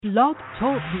Blog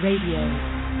Talk Radio.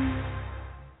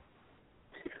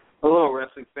 Hello,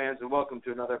 wrestling fans, and welcome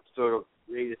to another episode of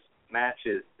Greatest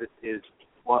Matches. This is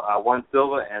Juan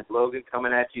Silva and Logan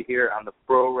coming at you here on the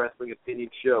Pro Wrestling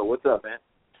Opinion Show. What's up, man?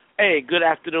 Hey, good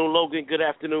afternoon, Logan. Good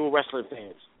afternoon, wrestling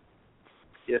fans.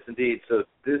 Yes, indeed. So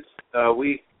this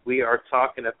week we are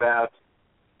talking about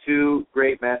two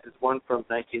great matches, one from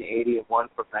 1980 and one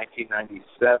from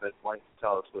 1997. Why don't you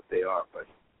tell us what they are, buddy?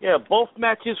 Yeah, both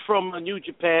matches from New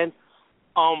Japan.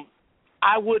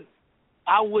 I would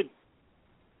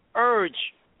urge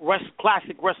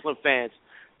classic wrestling fans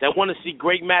that want to see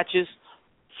great matches,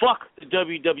 fuck the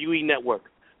WWE Network.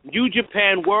 New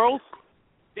Japan World,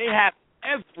 they have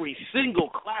every single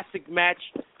classic match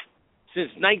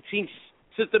since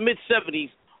the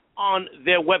mid-'70s on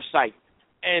their website.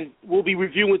 And we'll be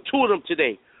reviewing two of them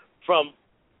today. From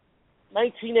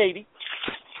 1980,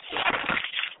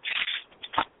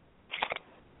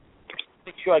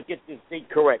 make sure I get this date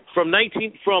correct. From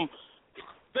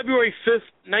February 5th,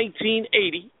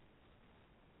 1980,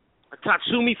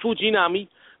 Tasumi Fujinami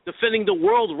defending the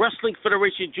World Wrestling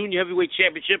Federation Junior Heavyweight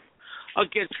Championship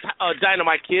against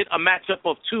Dynamite Kid, a matchup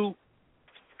of two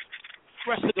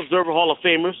Wrestling Observer Hall of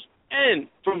Famers. And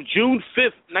from June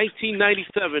 5th,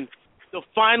 1997, the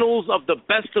finals of the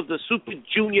Best of the Super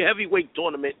Junior Heavyweight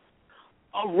Tournament,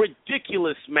 a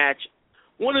ridiculous match.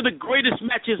 One of the greatest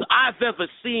matches I've ever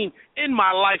seen in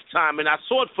my lifetime, and I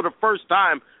saw it for the first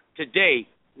time today.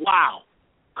 Wow.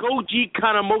 Koji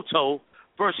Kanemoto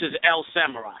versus El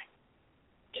Samurai.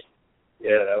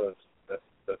 Yeah,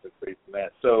 that's a crazy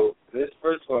match. So this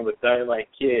first one with Dynamite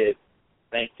Kid,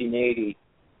 1980,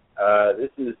 this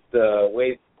is the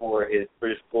way before his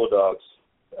British Bulldogs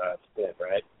stint,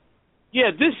 right?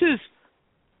 Yeah,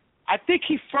 I think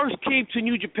he first came to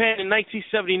New Japan in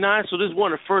 1979, so this is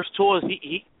one of the first tours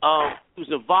he was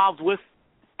involved with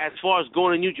as far as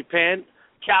going to New Japan.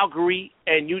 Calgary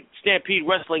and Stampede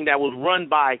Wrestling, that was run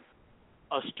by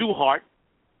Stu Hart,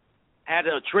 had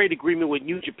a trade agreement with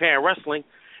New Japan Wrestling,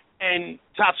 and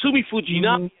Tasumi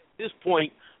Fujinami at this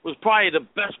point was probably the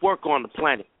best worker on the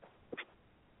planet.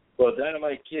 Well,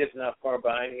 Dynamite Kid's not far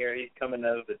behind here. He's coming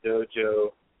out of the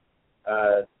dojo,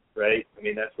 right? I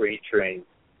mean, that's where he trained.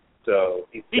 So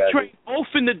he trained both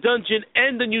in the dungeon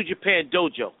and the New Japan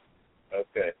dojo.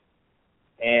 Okay.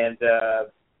 And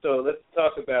so let's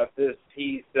talk about this.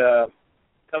 He's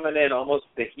coming in almost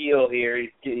the heel here.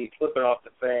 He's flipping off the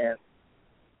fans.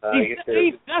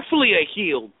 He's definitely a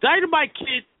heel. Dynamite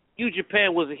Kid, New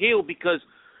Japan, was a heel because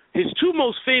his two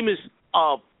most famous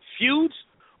feuds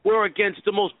were against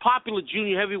the most popular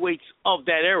junior heavyweights of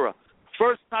that era.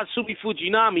 First, Tasumi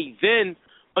Fujinami, then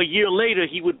a year later,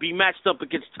 he would be matched up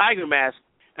against Tiger Mask,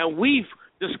 and we've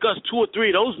discussed two or three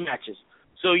of those matches.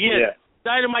 So, yeah.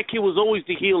 Dynamite Kid was always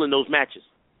the heel in those matches.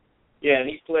 Yeah, and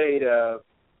he played,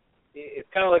 it's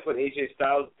kind of like what AJ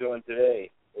Styles is doing today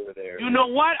over there. You know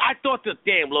what? I thought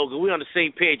damn, Logan, we're on the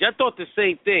same page. I thought the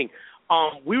same thing.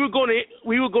 We were going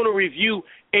to review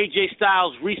AJ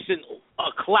Styles' recent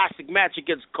classic match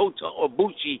against Kota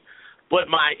Ibushi, but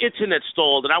my internet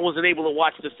stalled, and I wasn't able to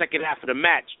watch the second half of the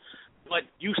match. But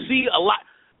you see a lot.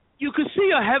 You can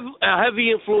see a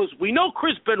heavy influence. We know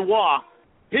Chris Benoit,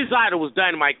 his idol was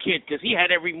Dynamite Kid because he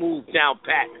had every move down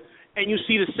pat. And you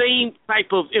see the same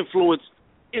type of influence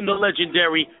in the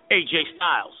legendary AJ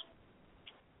Styles.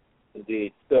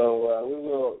 Indeed. So we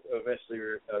will eventually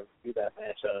review that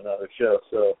match on another show.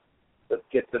 So let's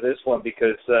get to this one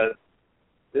because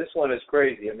this one is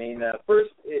crazy. I mean,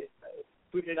 first,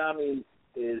 Fujinami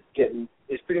is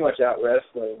pretty much out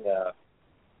wrestling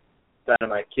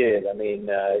Dynamite Kid. I mean,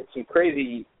 some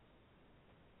crazy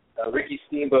Ricky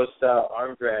Steamboat style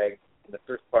arm drag in the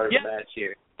first part of the match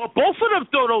here. Well, both of them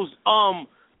throw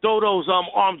those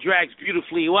arm drags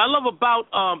beautifully. What I love about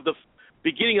the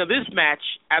beginning of this match,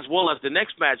 as well as the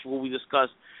next match what we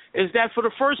discussed, is that for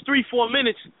the first 3-4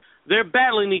 minutes, they're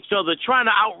battling each other, trying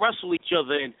to out-wrestle each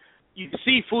other. And you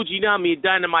see Fujinami and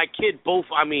Dynamite Kid both,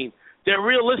 I mean, they're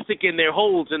realistic in their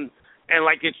holds. And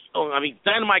like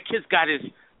Dynamite Kid's got his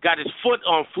foot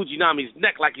on Fujinami's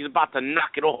neck like he's about to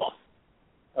knock it off.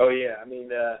 Oh, yeah. I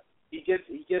mean, he gets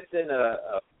in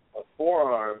a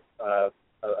forearm, a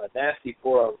nasty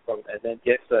forearm, and then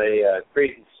gets a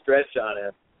crazy stretch on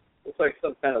him. Looks like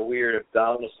some kind of weird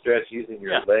abdominal stretch using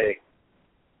your leg.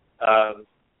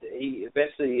 He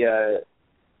eventually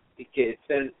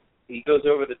he goes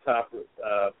over the top.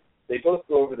 They both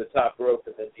go over the top rope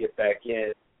and then get back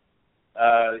in.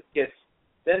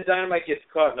 Then Dynamite gets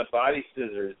caught in a body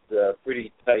scissors,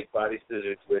 pretty tight body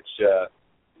scissors, which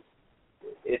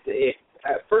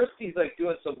at first he's like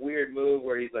doing some weird move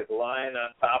where he's like lying on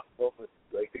top of him with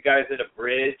like the guy's in a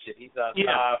bridge and he's on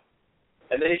top,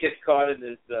 and then he gets caught in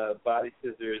his body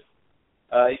scissors.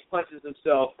 He punches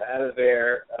himself out of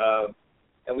there,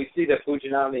 and we see that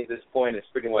Fujinami at this point is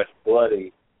pretty much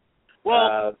bloody.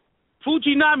 Well,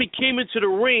 Fujinami came into the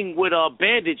ring with a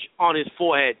bandage on his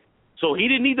forehead, so he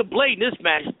didn't need the blade in this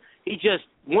match. He just,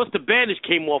 once the bandage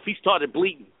came off, he started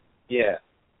bleeding. Yeah.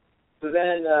 So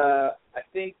then I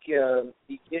think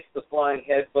he gets the flying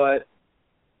headbutt,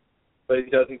 but he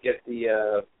doesn't get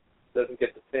the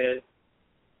pin.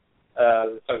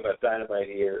 We're talking about Dynamite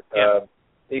here. Yeah.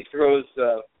 He throws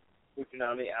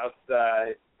Fujinami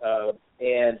outside,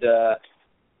 and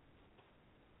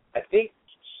I think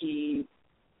he.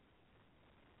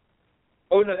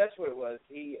 Oh no, that's what it was.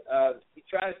 He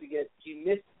tries to get. He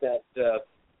missed that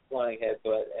flying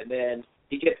headbutt, and then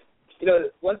he gets. You know,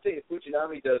 one thing that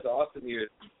Fujinami does awesome here is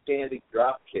standing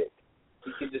drop kick.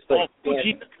 He can just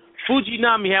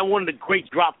Fujinami had one of the great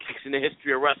drop kicks in the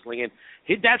history of wrestling, and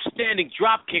that standing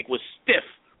drop kick was stiff,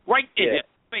 right in his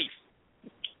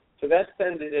face. So that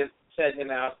sent him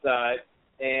outside,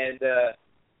 and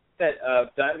sent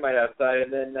Dynamite outside,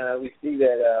 and then we see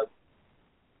that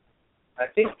I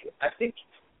think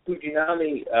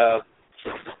Fujinami.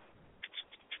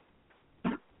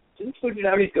 Didn't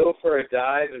Fujinami go for a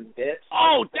dive and miss?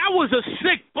 Oh, that was a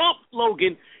sick bump,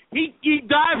 Logan. He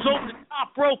dives over the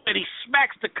top rope and he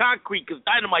smacks the concrete because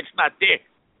Dynamite's not there.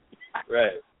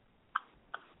 Right.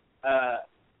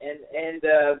 And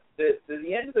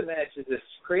the end of the match is this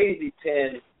crazy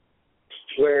pin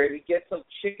where he gets some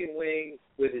chicken wing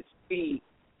with his feet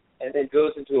and then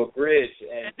goes into a bridge.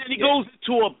 And then he goes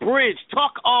into a bridge.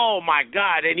 Oh, my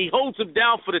God. And he holds him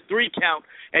down for the 3 count.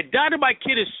 And Dynamite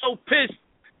Kid is so pissed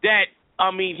that,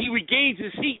 he regains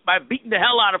his heat by beating the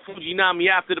hell out of Fujinami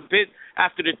after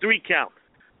the 3 count.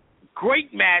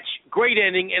 Great match, great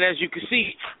ending, and as you can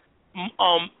see,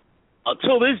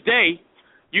 until this day,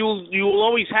 you will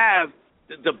always have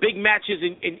the big matches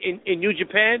in New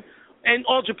Japan and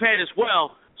All Japan as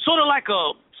well, sort of like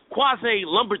a quasi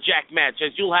lumberjack match,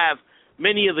 as you'll have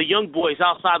many of the young boys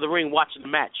outside the ring watching the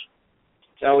match.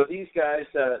 Now, will these guys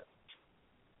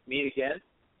meet again?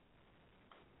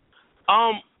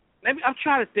 I'm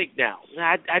trying to think now.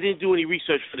 I didn't do any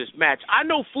research for this match. I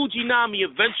know Fujinami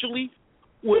eventually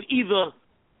would either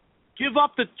give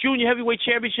up the Junior Heavyweight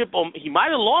Championship or he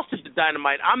might have lost it to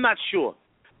Dynamite. I'm not sure.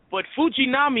 But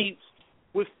Fujinami,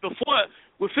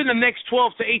 within the next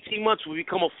 12 to 18 months, will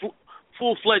become a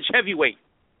full-fledged heavyweight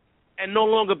and no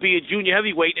longer be a junior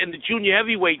heavyweight. And the junior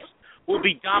heavyweights will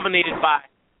be dominated by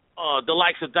the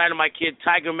likes of Dynamite Kid,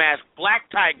 Tiger Mask, Black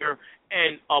Tiger,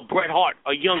 and Bret Hart,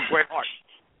 a young Bret Hart.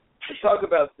 To talk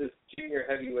about this junior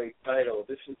heavyweight title,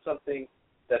 this is something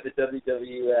that the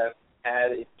WWF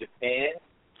had in Japan.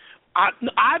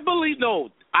 I believe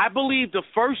the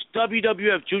first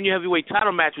WWF junior heavyweight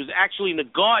title match was actually in the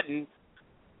Garden.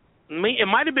 It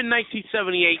might have been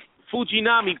 1978.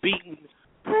 Fujinami beating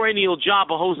perennial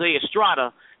jobber Jose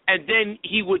Estrada, and then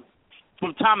he would,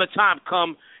 from time to time,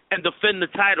 come and defend the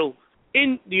title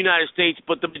in the United States.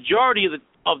 But the majority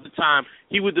of the time,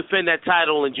 he would defend that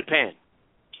title in Japan.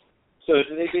 So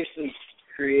did they basically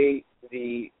create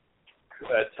the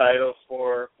title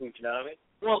for Fujinami?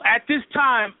 Well, at this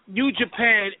time, New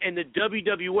Japan and the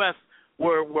WWF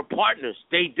were partners.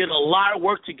 They did a lot of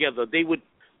work together. They would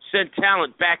send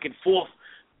talent back and forth.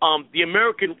 The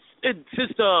American,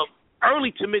 since the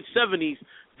early to mid-'70s,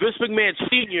 Vince McMahon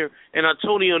Sr. and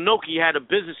Antonio Inoki had a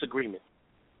business agreement.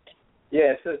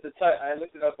 Yeah, so I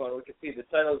looked it up on Wikipedia. The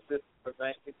title existed from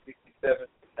 1967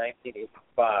 to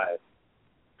 1985.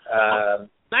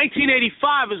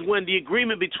 1985 is when the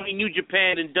agreement between New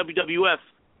Japan and WWF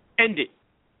ended.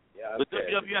 Yeah, okay. The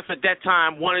WWF at that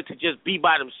time wanted to just be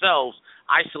by themselves,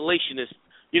 isolationists.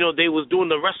 They was doing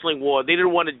the wrestling war. They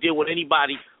didn't want to deal with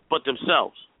anybody but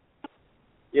themselves.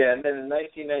 Yeah, and then in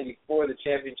 1994, the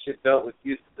championship belt was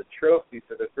used as a trophy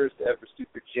for the first ever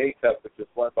Super J Cup, which was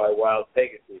won by Wild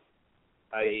Pegasus,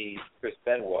 i.e. Chris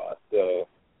Benoit. So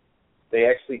they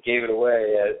actually gave it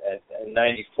away in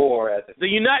 94 at the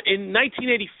in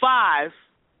 1985.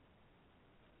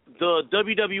 The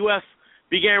WWF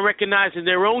began recognizing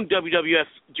their own WWF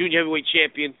Junior Heavyweight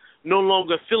Champion, no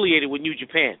longer affiliated with New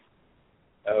Japan.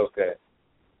 Okay.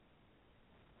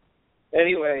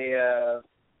 Anyway,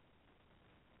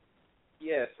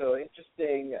 so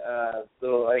interesting.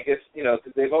 So I guess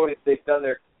because they've done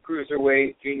their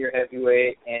cruiserweight, junior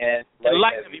heavyweight, and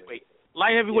light heavyweight.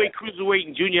 Light heavyweight, cruiserweight,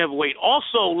 and junior heavyweight.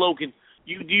 Also, Logan,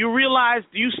 do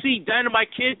you see Dynamite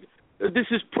Kid? This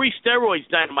is pre-steroids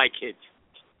Dynamite Kid.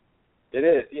 It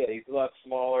is, yeah. He's a lot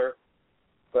smaller,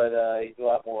 but he's a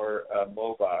lot more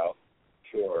mobile,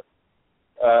 sure.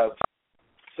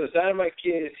 so Dynamite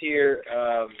Kid is here.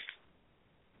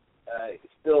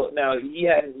 Still, now he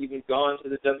hadn't even gone to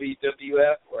the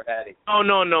WWF, or had he? Oh,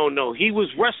 no. He was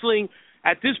wrestling.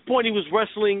 At this point, he was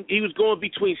wrestling. He was going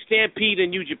between Stampede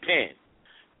and New Japan.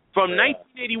 From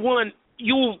 1981,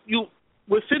 you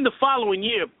within the following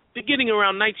year, beginning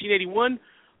around 1981,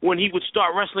 when he would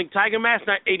start wrestling Tiger Mask,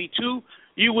 1982,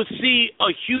 you would see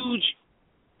a huge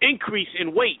increase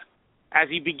in weight as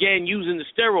he began using the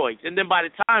steroids. And then by the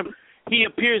time he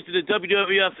appears to the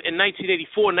WWF in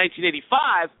 1984,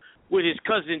 1985, with his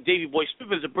cousin Davey Boy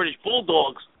Smith as the British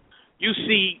Bulldogs, you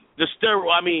see the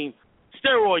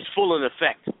steroids full in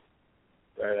effect.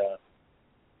 Right on.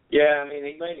 Yeah, I mean,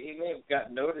 he may have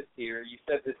gotten noticed here. You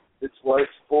said this was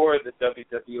for the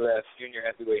WWF Junior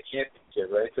Heavyweight Championship,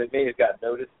 right? So he may have gotten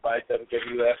noticed by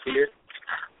WWF here.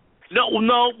 No.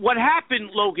 What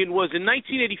happened, Logan, was in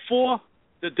 1984,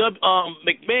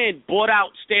 McMahon bought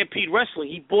out Stampede Wrestling.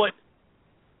 He bought.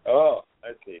 Oh,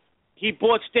 I see. He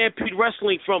bought Stampede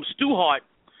Wrestling from Stu Hart,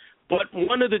 but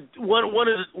one of the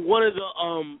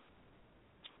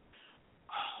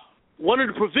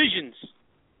provisions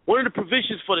for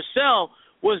the sale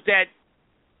was that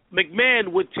McMahon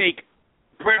would take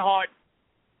Bret Hart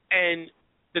and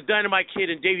the Dynamite Kid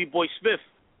and Davey Boy Smith.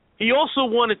 He also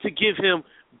wanted to give him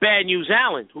Bad News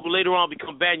Allen, who would later on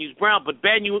become Bad News Brown, but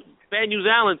Bad News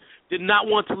Allen did not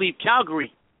want to leave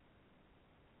Calgary.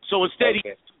 So instead he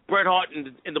used Bret Hart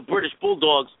and the British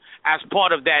Bulldogs as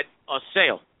part of that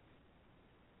sale.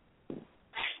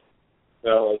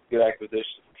 Well, it's a good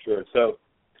acquisition for sure. So,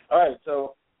 all right,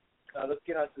 so let's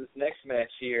get on to this next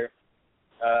match here.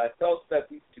 Tell us about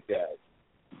these two guys.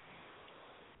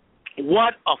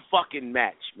 What a fucking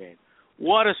match, man.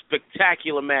 What a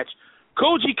spectacular match.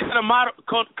 Koji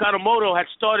Kanemoto had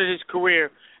started his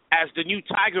career as the new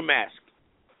Tiger Mask.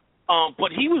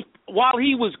 But while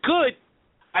he was good,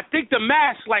 I think the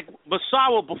mask, like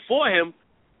Masawa before him,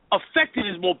 affected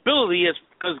his mobility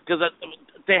because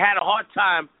they had a hard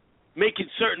time making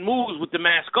certain moves with the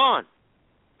mask on.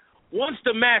 Once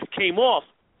the mask came off,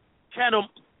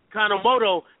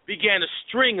 Kanemoto began a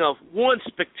string of one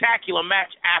spectacular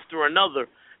match after another,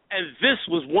 and this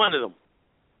was one of them.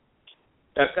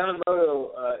 Now,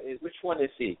 Kanemoto, which one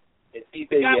is he? Is he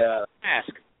the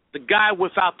mask? The guy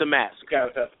without the mask. The guy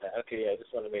without the mask. Okay, yeah, I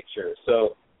just want to make sure.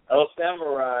 So, El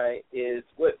Samurai is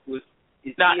what was?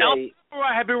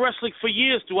 Samurai had been wrestling for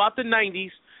years throughout the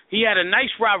 90s. He had a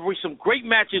nice rivalry, some great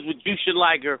matches with Jushin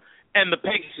Liger and the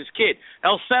Pegasus Kid.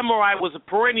 El Samurai was a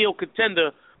perennial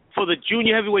contender for the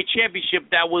Junior Heavyweight Championship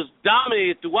that was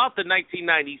dominated throughout the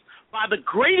 1990s by the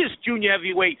greatest Junior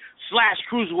Heavyweight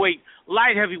 / Cruiserweight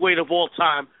light heavyweight of all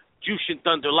time, Jushin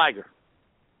Thunder Liger.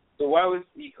 So why was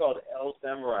he called El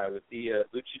Samurai? Was he a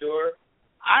luchador?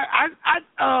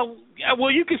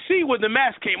 Well, you can see when the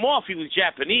mask came off, he was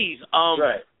Japanese.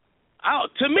 Right.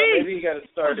 To me, maybe you got to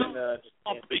start in.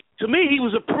 To me, he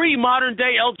was a pre-modern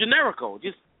day El Generico,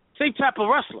 just same type of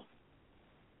wrestler.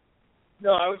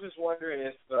 No, I was just wondering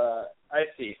if I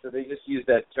see. So they just used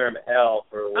that term "L"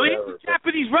 for whatever. I mean, he was a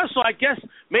Japanese wrestler. I guess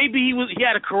maybe he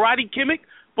had a karate gimmick,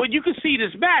 but you can see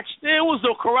this match. There was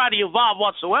no karate involved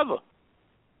whatsoever.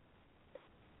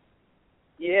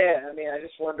 Yeah, I mean, I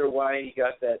just wonder why he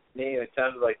got that name. It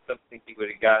sounded like something he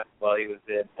would have got while he was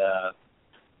in a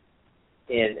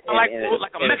Mexico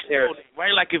name, right?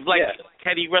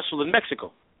 Had he wrestled in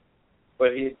Mexico.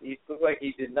 But he looked like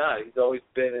he did not. He's always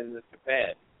been in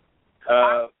Japan.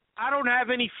 I don't have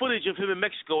any footage of him in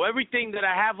Mexico. Everything that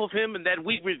I have of him and that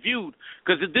we've reviewed,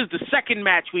 because this is the second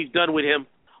match we've done with him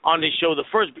on this show, the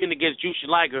first being against Jushin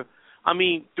Liger. I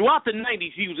mean, throughout the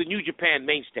 90s, he was a New Japan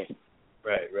mainstay.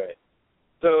 Right.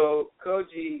 So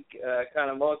Koji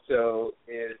Kanemoto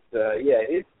is,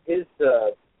 his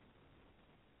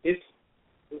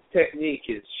technique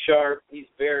is sharp. He's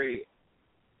very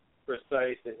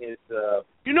precise in his.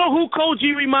 You know who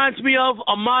Koji reminds me of?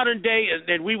 A modern day,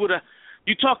 and we would have.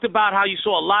 You talked about how you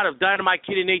saw a lot of Dynamite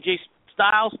Kid and AJ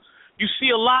Styles. You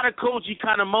see a lot of Koji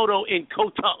Kanemoto in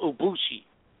Kota Ibushi.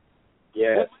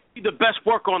 Yeah. What would be the best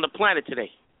worker on the planet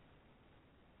today?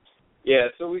 Yeah,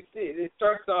 so we see it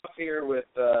starts off here with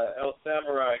El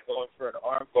Samurai going for an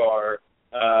armbar.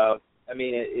 I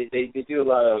mean, they do a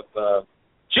lot of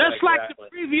just like the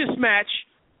previous match.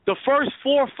 The first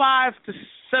 4, 5 to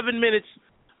 7 minutes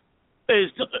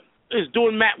is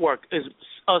doing mat work. Is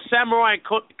Samurai and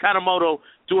Kanemoto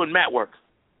doing mat work?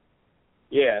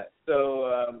 Yeah.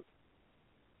 So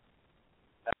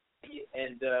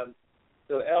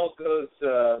so El goes.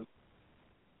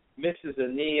 Misses a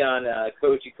knee on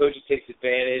Koji. Koji takes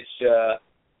advantage.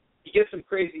 He gets some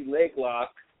crazy leg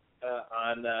lock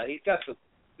on. He's got some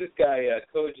this guy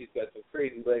Koji's got some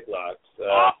crazy leg locks.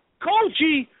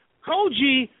 Koji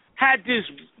had this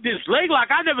leg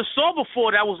lock I never saw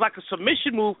before that was like a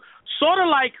submission move, sort of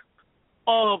like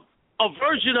a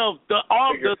version of the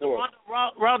arm,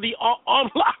 around the arm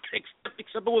lock,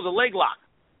 except it was a leg lock.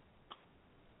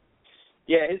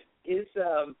 Yeah, he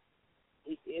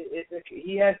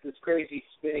has this crazy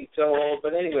spinning toe hold,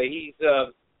 but anyway, he's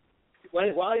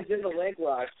while he's in the leg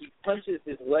lock, he punches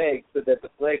his leg so that the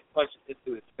leg punches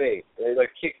into his face. It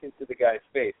like kicks into the guy's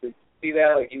face. So you see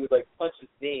that, like he would like punch his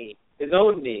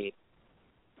own knee,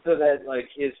 so that like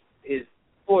his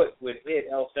foot would hit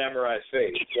El Samurai's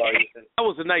face while he's in. That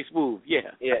was a nice move,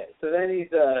 yeah. Yeah. So then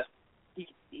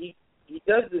he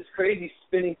does this crazy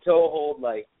spinning toe hold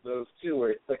like move too,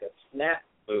 where it's like a snap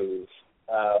move,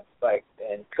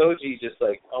 and Koji just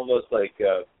like almost like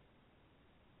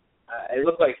it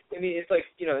looks like it's like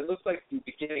it looks like the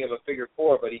beginning of a figure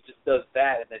four, but he just does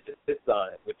that and then just sits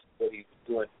on it, which is what he's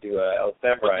doing to El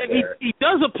Samurai there. He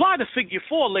does apply the figure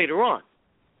four later on.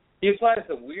 He applies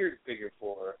a weird figure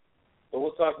four, but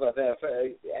we'll talk about that.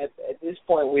 At this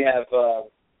point, we have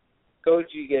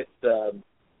Koji gets.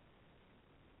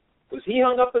 Was he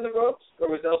hung up in the ropes, or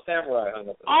was El Samurai hung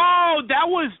up in the ropes? Oh,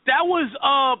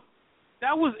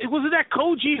 wasn't that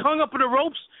Koji hung up in the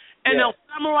ropes, and El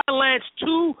Samurai lands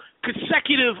 2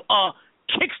 consecutive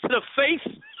kicks to the face?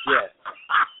 Yes.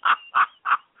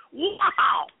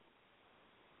 Wow.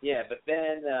 Yeah, but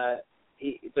then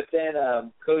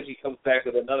Koji comes back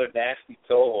with another nasty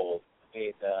toe hold.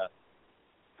 And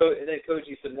then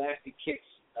Koji some nasty kicks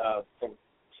from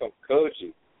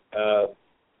Koji.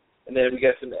 And then we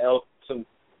got some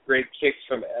great kicks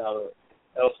from El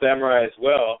Samurai as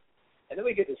well. And then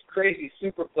we get this crazy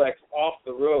superplex off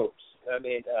the ropes. I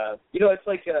mean, it's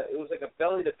like it was like a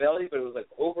belly to belly, but it was like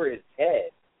over his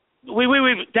head.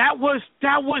 Wait! That was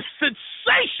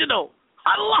sensational.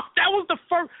 I love that was the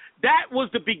first. That was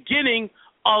the beginning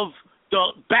of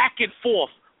the back and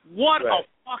forth. What a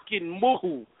fucking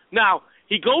move! Now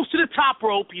he goes to the top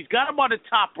rope. He's got him on the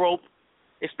top rope.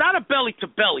 It's not a belly to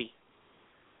belly.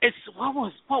 It's what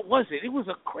was it? It was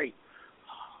a crate.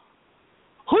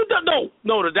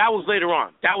 No, that was later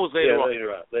on.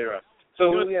 Later on. So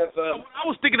we have. What I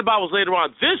was thinking about was later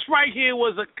on. This right here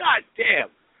was a goddamn.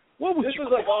 This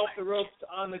was like off the ropes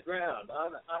on the ground,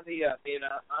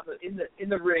 in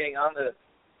the ring, on the,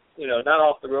 not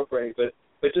off the rope ring, but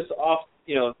just off,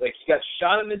 like he got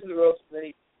shot him into the ropes, and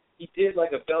then he did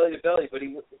like a belly to belly, but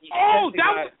yes,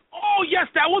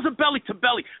 that was a belly to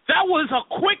belly. That was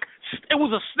it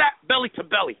was a snap belly to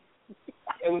belly.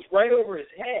 It was right over his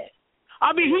head.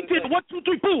 I mean, he did 1, 2,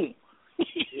 3, boom.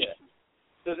 Yeah.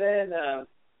 So then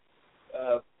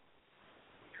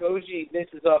Koji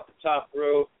misses off the top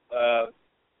rope.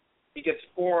 He gets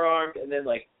forearmed and then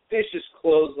like vicious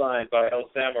clothesline by El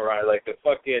Samurai, like the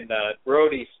fucking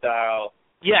Brody style.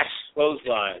 Yes.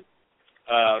 Clothesline.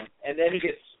 And then he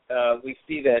gets. We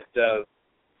see that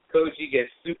Koji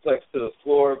gets suplexed to the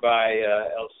floor by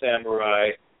El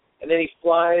Samurai, and then he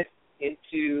flies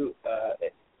into.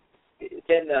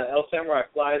 Then El Samurai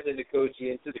flies into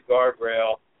Koji into the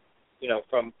guardrail,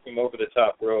 from over the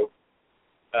top rope.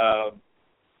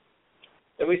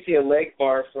 Then we see a leg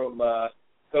bar from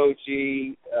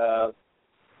Koji,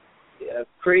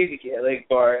 crazy leg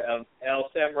bar. El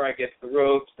Samurai gets the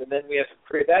ropes, and then we have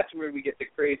that's where we get the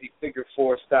crazy figure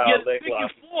four style leg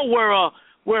lock. Figure four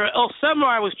where El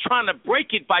Samurai was trying to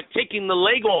break it by taking the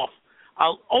leg off.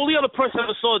 Only other person I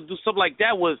ever saw do something like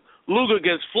that was Luger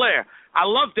against Flair. I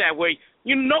love that way.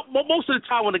 Most of the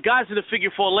time when the guy's in the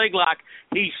figure four leg lock,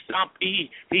 he's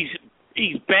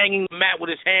banging the mat with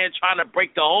his hand trying to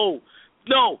break the hold.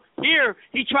 No, here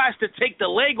he tries to take the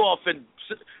leg off, and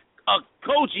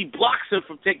Koji blocks him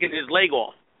from taking his leg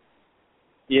off.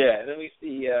 Yeah, and then we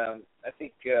see, I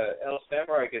think El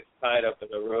Samurai gets tied up in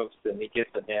the ropes, and he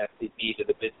gets a nasty knee to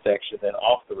the midsection, then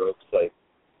off the ropes,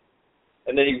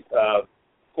 and then he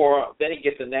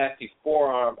gets a nasty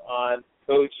forearm on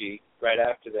Koji right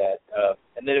after that,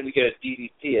 and then we get a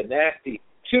DDT, a nasty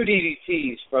 2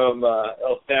 DDTs from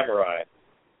El Samurai.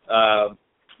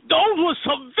 Those were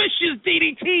some vicious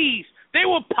DDTs. They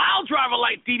were pile driver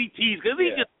like DDTs because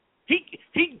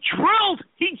he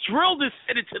drilled his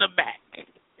head into the mat.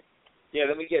 Yeah,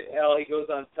 then we get El. He goes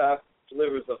on top,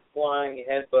 delivers a flying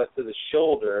headbutt to the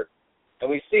shoulder,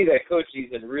 and we see that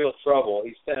Koji's in real trouble.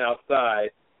 He's sent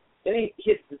outside. Then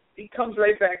he comes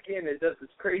right back in and does this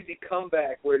crazy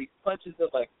comeback where he punches him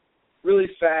like really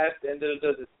fast and then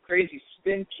does this crazy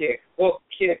spin kick, hook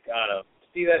kick on him.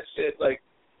 See that shit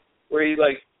where he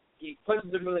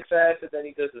punches him really fast and then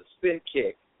he does a spin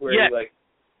kick where he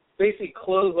basically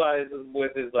clotheslines him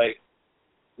with his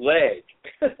leg.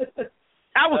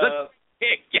 That was a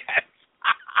kick, yes.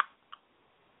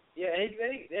 Yeah, and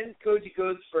then Koji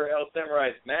goes for El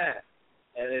Samurai's mask,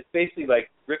 and it basically like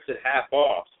rips it half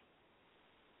off.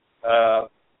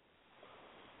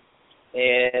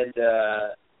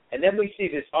 And then we see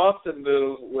this awesome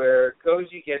move where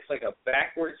Koji gets like a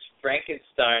backwards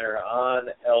Frankensteiner on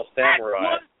El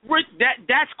Samurai.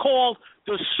 That's called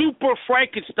the Super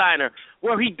Frankensteiner,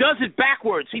 where he does it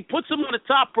backwards. He puts him on the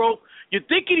top rope. You're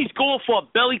thinking he's going for a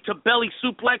belly-to-belly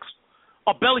suplex,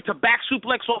 a belly-to-back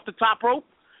suplex off the top rope.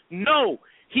 No,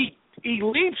 he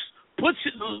leaps, puts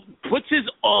his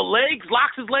legs,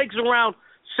 locks his legs around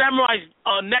Samurai's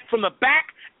neck from the back,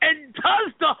 and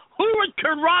does the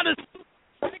Hurricane Rana.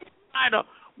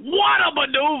 What a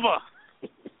maneuver!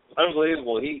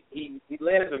 Unbelievable. He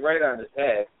lands it right on his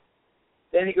head.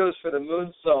 Then he goes for the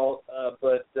moonsault,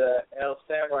 but El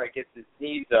Samurai gets his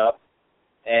knees up,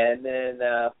 and then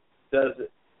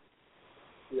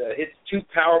hits 2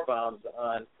 power bombs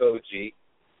on Koji,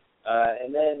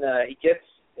 and then he gets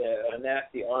a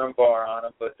nasty arm bar on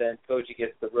him, but then Koji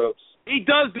gets the ropes. He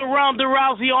does the Ronda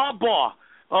Rousey arm bar,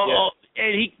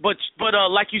 and but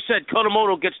like you said,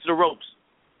 Kanemoto gets to the ropes.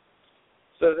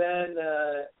 So then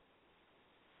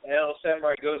El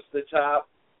Samurai goes to the top,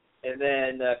 and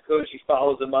then Koji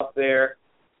follows him up there,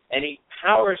 and he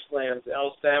power slams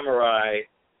El Samurai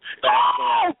back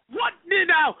down. What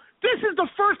now? This is the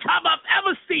first time I've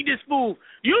ever seen this move.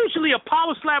 Usually a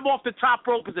power slam off the top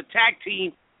rope is a tag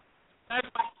team,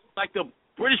 like the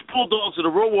British Bulldogs or the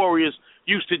Road Warriors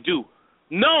used to do.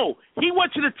 No, he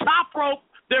went to the top rope.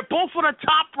 They're both on the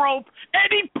top rope, and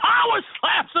he power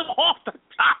slams him off the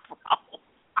top rope.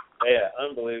 Yeah,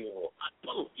 unbelievable.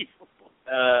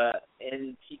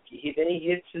 And then he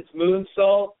hits his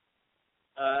moonsault,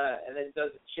 and then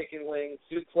does a chicken wing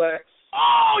suplex.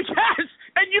 Oh, yes!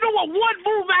 And you know what? One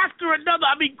move after another.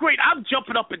 I mean, great. I'm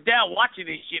jumping up and down watching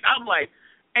this shit. I'm like,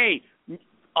 hey,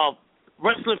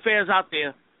 wrestling fans out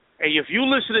there, hey, if you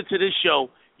listening to this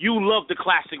show, you love the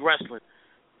classic wrestling.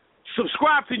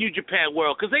 Subscribe to New Japan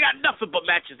World, because they got nothing but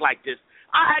matches like this.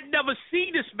 I had never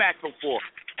seen this match before.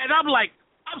 And I'm like,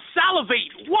 I'm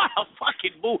salivating. What a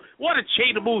fucking move. What a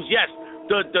chain of moves. Yes,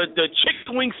 the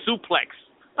chicken wing suplex.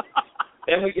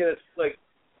 Then we get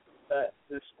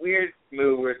this weird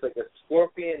move where it's like a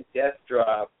scorpion death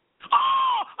drop.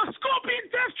 Oh, a scorpion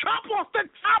death drop off the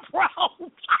top rope.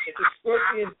 It's a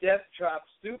scorpion death drop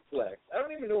suplex. I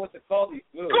don't even know what to call these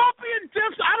moves. Scorpion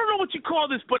death. I don't know what you call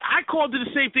this, but I called it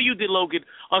the same thing you did, Logan.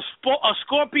 A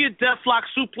scorpion deathlock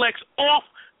suplex off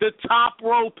the top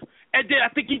rope. And then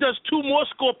I think he does 2 more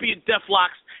scorpion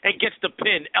deathlocks and gets the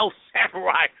pin. El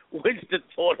Samurai wins the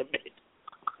tournament.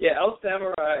 Yeah, El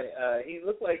Samurai, he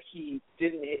looked like he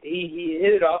didn't hit, he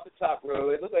hit it off the top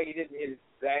rope. It looked like he didn't hit it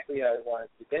exactly how he wanted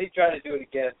to. Then he tried to do it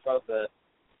again from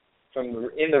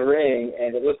in the ring,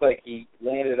 and it looked like he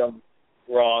landed him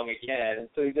wrong again, and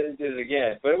so he didn't do it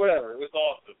again. But whatever, it was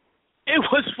awesome. It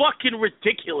was fucking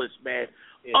ridiculous, man.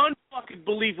 Yeah. Unfucking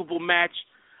believable match.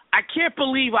 I can't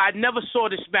believe I never saw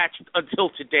this match until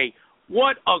today.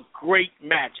 What a great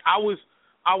match. I was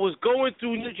going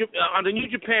through on the New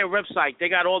Japan website. They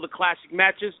got all the classic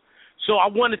matches. So I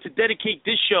wanted to dedicate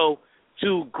this show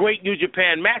to great New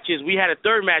Japan matches. We had a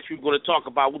third match we were going to talk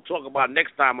about. We'll talk about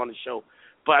next time on the show.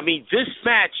 But, I mean, this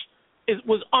match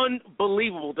was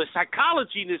unbelievable. The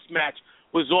psychology in this match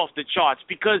was off the charts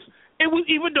because it was,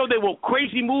 even though they were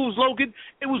crazy moves, Logan,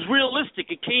 it was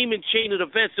realistic. It came in chain of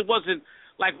events. It wasn't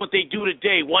like what they do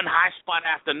today, one high spot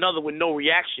after another with no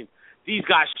reaction. These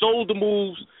guys sold the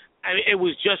moves. I mean, it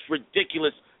was just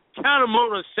ridiculous.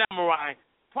 Kanemoto and Samurai,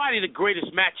 probably the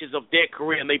greatest matches of their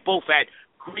career, and they both had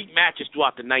great matches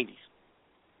throughout the 90s.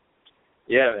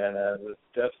 Yeah, man, it was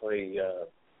definitely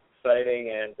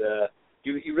exciting, and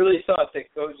you really thought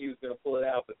that Koji was going to pull it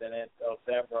out, but then El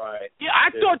Samurai... Yeah, I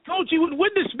thought Koji would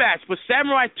win this match, but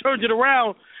Samurai turned it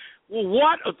around. Well,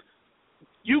 what?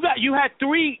 You had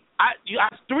 3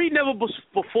 never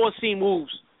before seen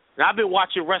moves. And I've been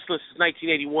watching wrestling since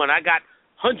 1981. I got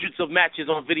hundreds of matches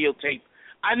on videotape.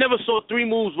 I never saw 3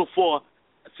 moves before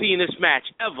seeing this match,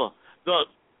 ever. The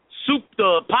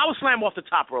power slam off the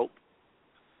top rope,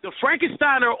 the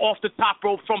Frankensteiner off the top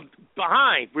rope from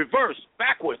behind, reverse,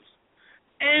 backwards,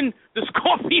 and the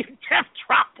scorpion death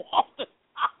drop off the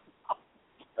top rope.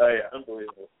 Oh, yeah,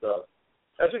 unbelievable stuff.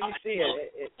 That's what you see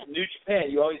in New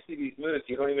Japan. You always see these moves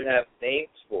you don't even have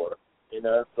names for. You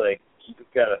know, it's like you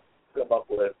just got to come up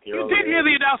with your own You did hear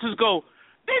the announcers go,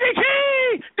 DDT!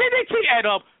 DDT! And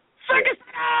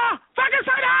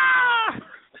Frankensteiner!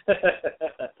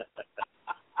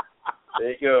 There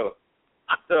you go.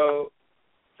 So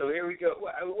here we go.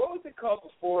 What was it called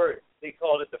before? They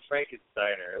called it the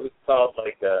Frankensteiner. It was called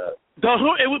like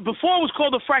before it was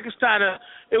called the Frankensteiner.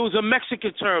 It was a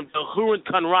Mexican term, the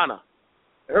Hurricane Rana.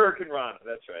 Hurricane Rana.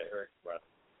 That's right, Hurricane Rana.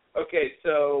 Okay,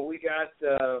 so we got.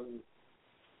 I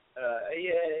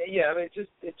mean, just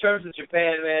in terms of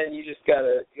Japan, man, you just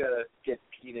gotta get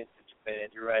keyed into Japan.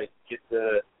 You're right. Get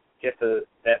the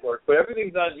network, but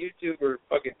everything's on YouTube or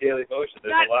fucking Daily Motion.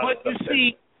 There's a lot of stuff. But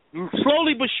you see,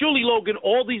 slowly but surely, Logan,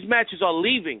 all these matches are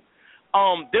leaving.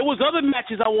 There was other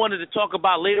matches I wanted to talk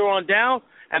about later on down,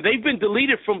 and they've been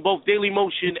deleted from both Daily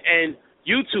Motion and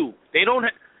YouTube. They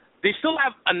still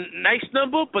have a nice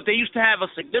number, but they used to have a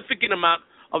significant amount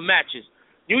of matches.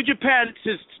 New Japan,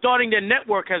 since starting their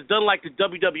network, has done like the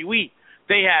WWE.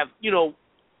 They have,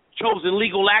 chosen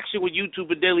legal action with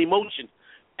YouTube and Daily Motion,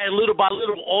 and little by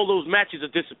little, all those matches are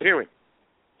disappearing.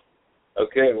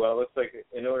 Okay, well, it looks like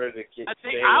in order to stay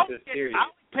with this series,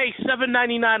 I would pay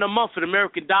 $7.99 a month in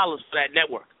American dollars for that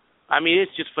network. I mean,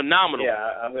 it's just phenomenal.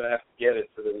 Yeah, I'm gonna have to get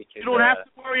it so that we can. You don't have to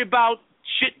worry about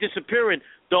shit disappearing.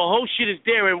 The whole shit is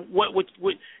there, and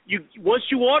once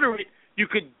you order it, you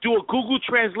could do a Google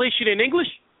translation in English,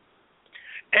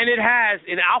 and it has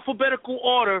in alphabetical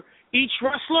order each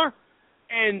wrestler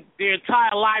and their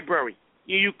entire library.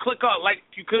 You click on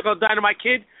Dynamite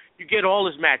Kid, you get all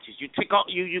his matches. You click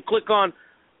on,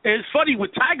 and it's funny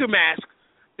with Tiger Mask,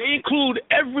 they include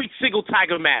every single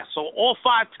Tiger Mask. So all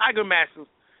 5 Tiger Masks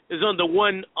is under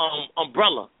one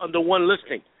umbrella, under one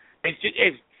listing.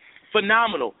 It's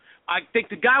phenomenal. I think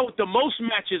the guy with the most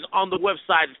matches on the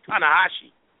website is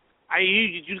Tanahashi.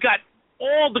 You got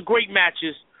all the great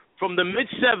matches from the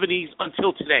mid-'70s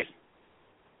until today.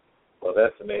 Well,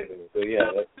 that's amazing. So, yeah,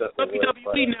 that's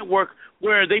WWE Network,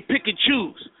 where they pick and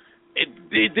choose.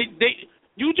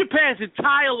 New Japan's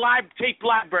entire tape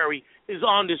library is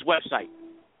on this website.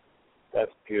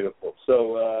 That's beautiful.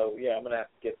 So, I'm going to have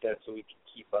to get that so we can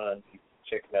keep on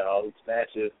checking out all these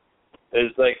matches.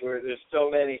 There's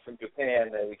so many from Japan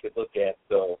that we could look at,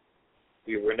 so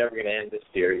we're never going to end this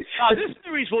series. This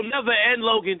series will never end,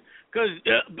 Logan, because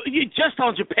just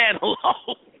on Japan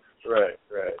alone. Right.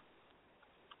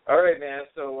 All right, man.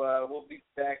 So we'll be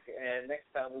back, and next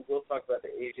time we will talk about the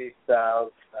AJ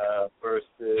Styles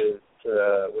versus.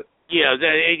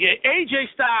 AJ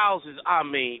Styles is. I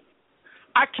mean,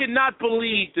 I cannot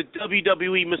believe the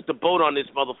WWE missed the boat on this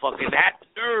motherfucker. And had the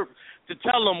nerve to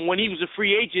tell him when he was a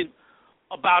free agent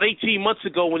about 18 months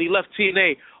ago when he left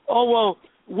TNA. Oh well,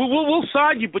 we'll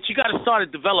sign you, but you got to start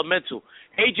at developmental.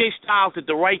 AJ Styles did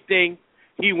the right thing.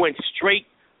 He went straight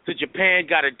to Japan,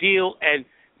 got a deal, and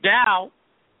now.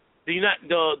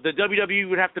 The WWE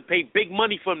would have to pay big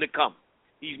money for him to come.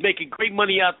 He's making great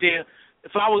money out there.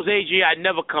 If I was AJ, I'd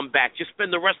never come back. Just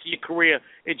spend the rest of your career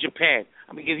in Japan.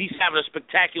 I mean, because he's having a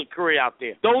spectacular career out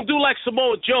there. Don't do like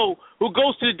Samoa Joe, who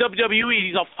goes to the WWE.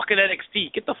 He's on fucking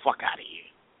NXT. Get the fuck out of here.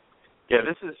 Yeah,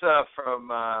 this is from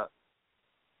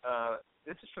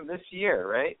this year,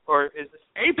 right? Or is this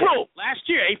April last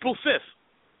year, April 5th?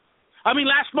 I mean,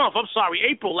 last month. I'm sorry,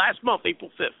 April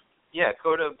 5th. Yeah,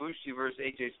 Kota Ibushi versus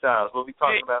AJ Styles. We'll be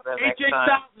talking about that next time. AJ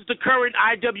Styles is the current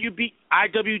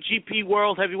IWGP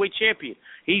World Heavyweight Champion.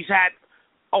 He's had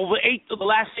over the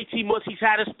last 18 months. He's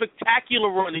had a spectacular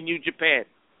run in New Japan.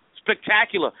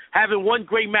 Spectacular, having one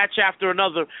great match after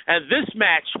another. And this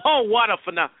match, oh, what a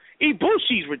phenomenon!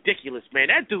 Ibushi's ridiculous, man.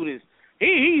 That dude is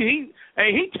he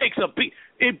takes a beat.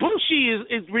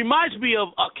 Ibushi reminds me of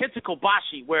Kenta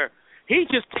Kobashi, where he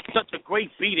just takes such a great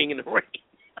beating in the ring.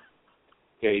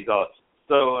 Yeah, he's awesome.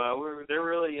 So they're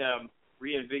really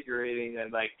reinvigorating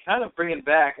and kind of bringing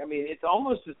back. I mean, it's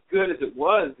almost as good as it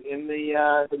was in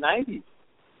the 90s.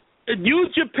 New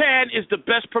Japan is the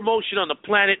best promotion on the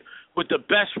planet with the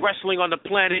best wrestling on the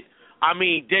planet. I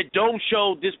mean, their Dome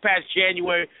show this past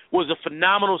January was a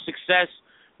phenomenal success.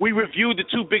 We reviewed the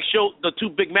two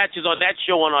big matches on that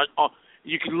show.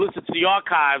 You can listen to the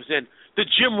archives, and the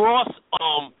Jim Ross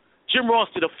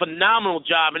did a phenomenal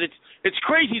job, and it's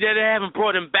crazy that they haven't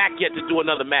brought him back yet to do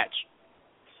another match.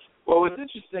 Well, what's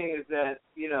interesting is that,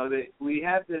 that we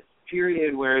had this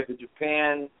period where the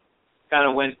Japan kind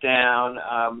of went down.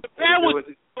 Japan was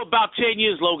about 10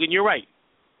 years, Logan. You're right.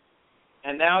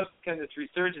 And now it's kind of this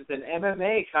resurgence, and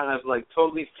MMA kind of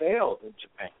totally failed in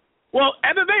Japan. Well,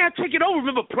 MMA had taken over.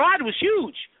 Remember, Pride was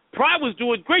huge. Pride was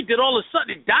doing great. Then all of a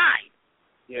sudden it died.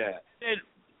 Yeah. And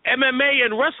MMA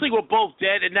and wrestling were both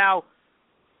dead, and now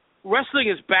wrestling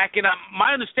is back. And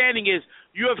my understanding is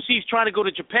UFC is trying to go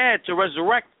to Japan to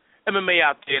resurrect MMA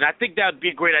out there, and I think that would be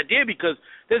a great idea because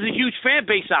there's a huge fan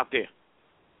base out there.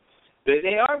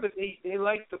 They are, but they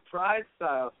like the Pride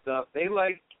style stuff. They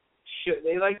like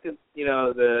the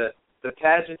the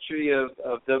pageantry of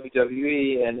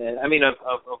WWE and I mean of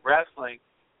wrestling,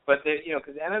 but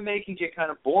because MMA can get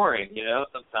kind of boring,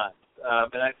 sometimes.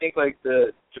 And I think like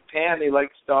the Japan, they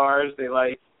like stars, they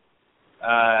like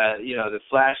the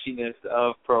flashiness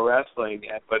of pro wrestling,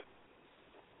 but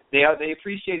they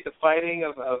appreciate the fighting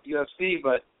of UFC,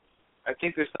 but I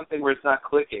think there's something where it's not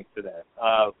clicking to them.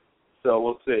 So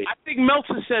we'll see. I think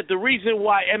Meltzer said the reason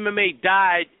why MMA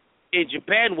died in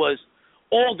Japan was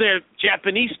all their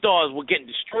Japanese stars were getting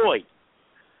destroyed.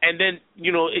 And then,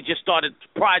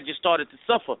 pride just started to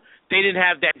suffer. They didn't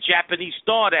have that Japanese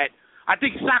star that, I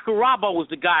think Sakuraba was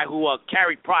the guy who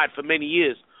carried Pride for many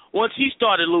years. Once he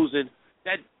started losing,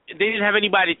 that they didn't have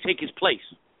anybody to take his place.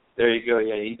 There you go,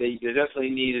 yeah. They definitely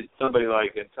needed somebody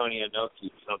like Antonio Inoki,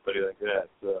 somebody like that.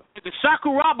 So. The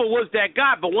Sakuraba was that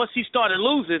guy, but once he started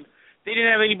losing, they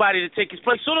didn't have anybody to take his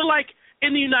place. Sort of like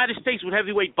in the United States with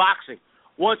heavyweight boxing.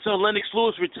 Once Lennox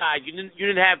Lewis retired, you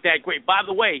didn't have that great. By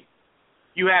the way,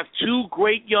 you have two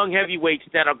great young heavyweights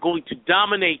that are going to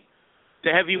dominate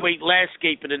the heavyweight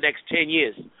landscape in the next 10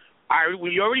 years.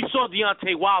 We already saw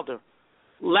Deontay Wilder.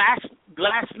 Last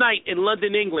night in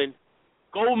London, England,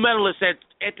 gold medalist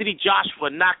Anthony Joshua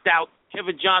knocked out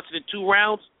Kevin Johnson in 2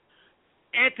 rounds.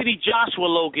 Anthony Joshua,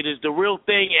 Logan, is the real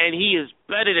thing, and he is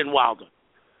better than Wilder.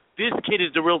 This kid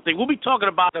is the real thing. We'll be talking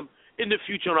about him in the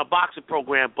future on our boxing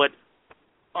program, but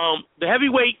the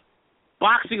heavyweight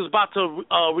boxing is about to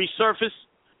resurface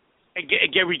and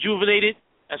get rejuvenated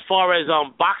as far as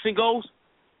boxing goes.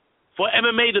 For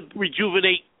MMA to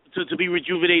rejuvenate, to be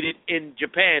rejuvenated in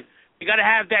Japan, you got to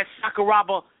have that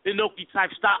Sakuraba Inoki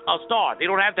type star. They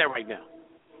don't have that right now.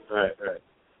 Right.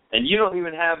 And you don't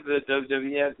even have the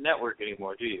WWF network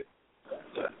anymore, do you?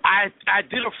 I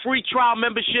did a free trial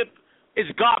membership.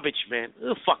 It's garbage, man. Who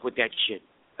the fuck with that shit?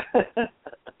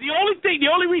 The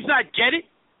only reason I get it,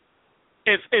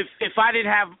 if I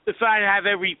didn't have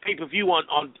every pay-per-view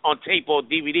on tape or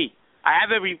DVD, I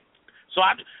have every.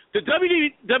 The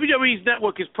WWE's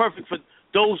network is perfect for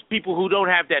those people who don't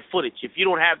have that footage. If you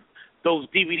don't have those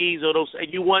DVDs or those,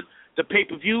 and you want the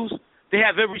pay-per-views, they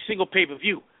have every single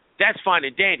pay-per-view. That's fine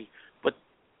and dandy. But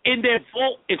in their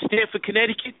vault in Stamford,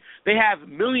 Connecticut, they have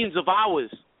millions of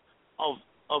hours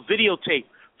of videotape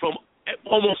from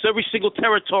almost every single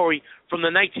territory from the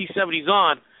 1970s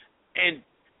on, and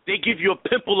they give you a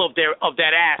pimple of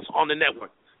that ass on the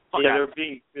network. They're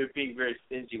being very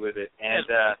stingy with it. And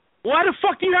why the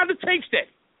fuck do you have the tapes then?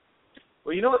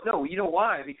 Well, you know what? No, you know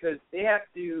why? Because they have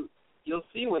to. You'll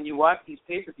see when you watch these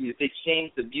pay-per-views, they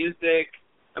change the music.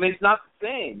 I mean, it's not the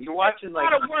same. You're watching like.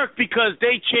 It's not work because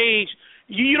they change.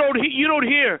 You don't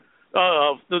hear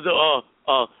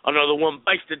another one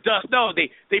bites the dust. No,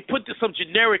 they put some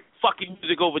generic fucking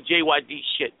music over JYD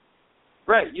shit.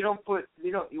 Right.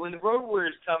 When the Road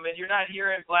Warriors come in, you're not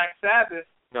hearing Black Sabbath.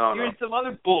 No, you're hearing some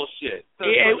other bullshit. So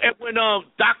and when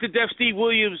Dr. Death Steve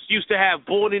Williams used to have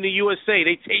Born in the USA,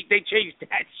 they changed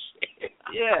that shit.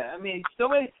 Yeah, I mean, so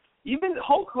many. Even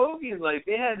Hulk Hogan, like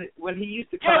they had when he used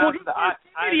to come out to the Eye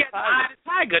of the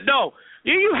Tiger. No,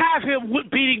 you have him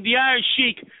beating the Iron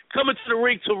Sheik, coming to the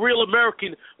ring to Real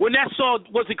American when that song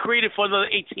wasn't created for another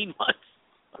 18 months.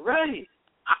 Right.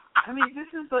 I mean,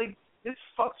 this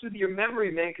fucks with your memory,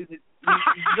 man, because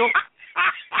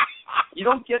you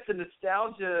don't get the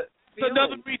nostalgia. It's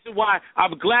another reason why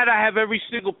I'm glad I have every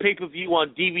single pay-per-view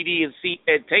on DVD and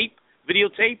tape,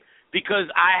 videotape, because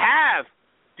I have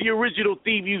the original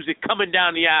theme music coming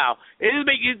down the aisle.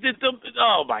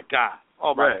 Oh my God.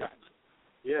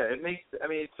 Yeah, it makes. I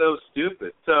mean, it's so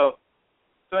stupid. So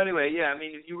anyway, yeah. I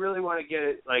mean, if you really want to get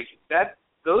it like that,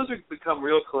 those have become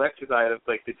real collector's items,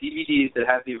 like the DVDs that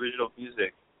have the original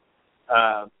music.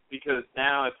 Because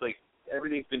now it's like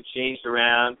everything's been changed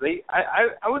around.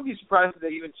 I wouldn't be surprised if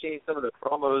they even changed some of the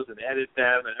promos and edit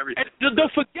them and everything. And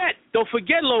don't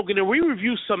forget, Logan, and we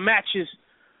reviewed some matches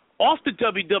off the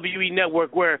WWE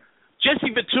Network where Jesse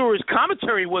Ventura's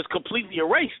commentary was completely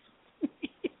erased.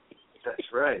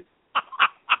 That's right.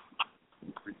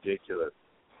 Ridiculous.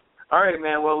 All right,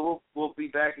 man. Well, we'll be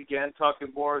back again talking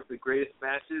more of the greatest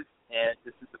matches, and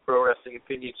this is the Pro Wrestling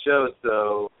Opinion Show,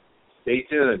 so stay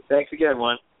tuned. Thanks again,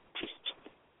 Juan.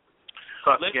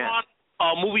 Later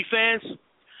on, movie fans,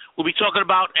 we'll be talking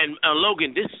about, and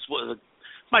Logan, this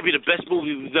might be the best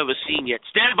movie we've ever seen yet.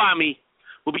 Stand By Me,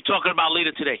 we'll be talking about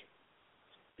later today.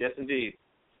 Yes, indeed.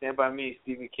 Stand By Me,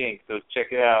 Stephen King. So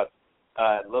check it out.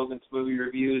 Logan's Movie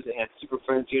Reviews and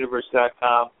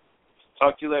SuperFriendsUniverse.com.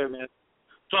 Talk to you later, man.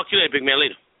 Talk to you later, big man.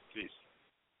 Later.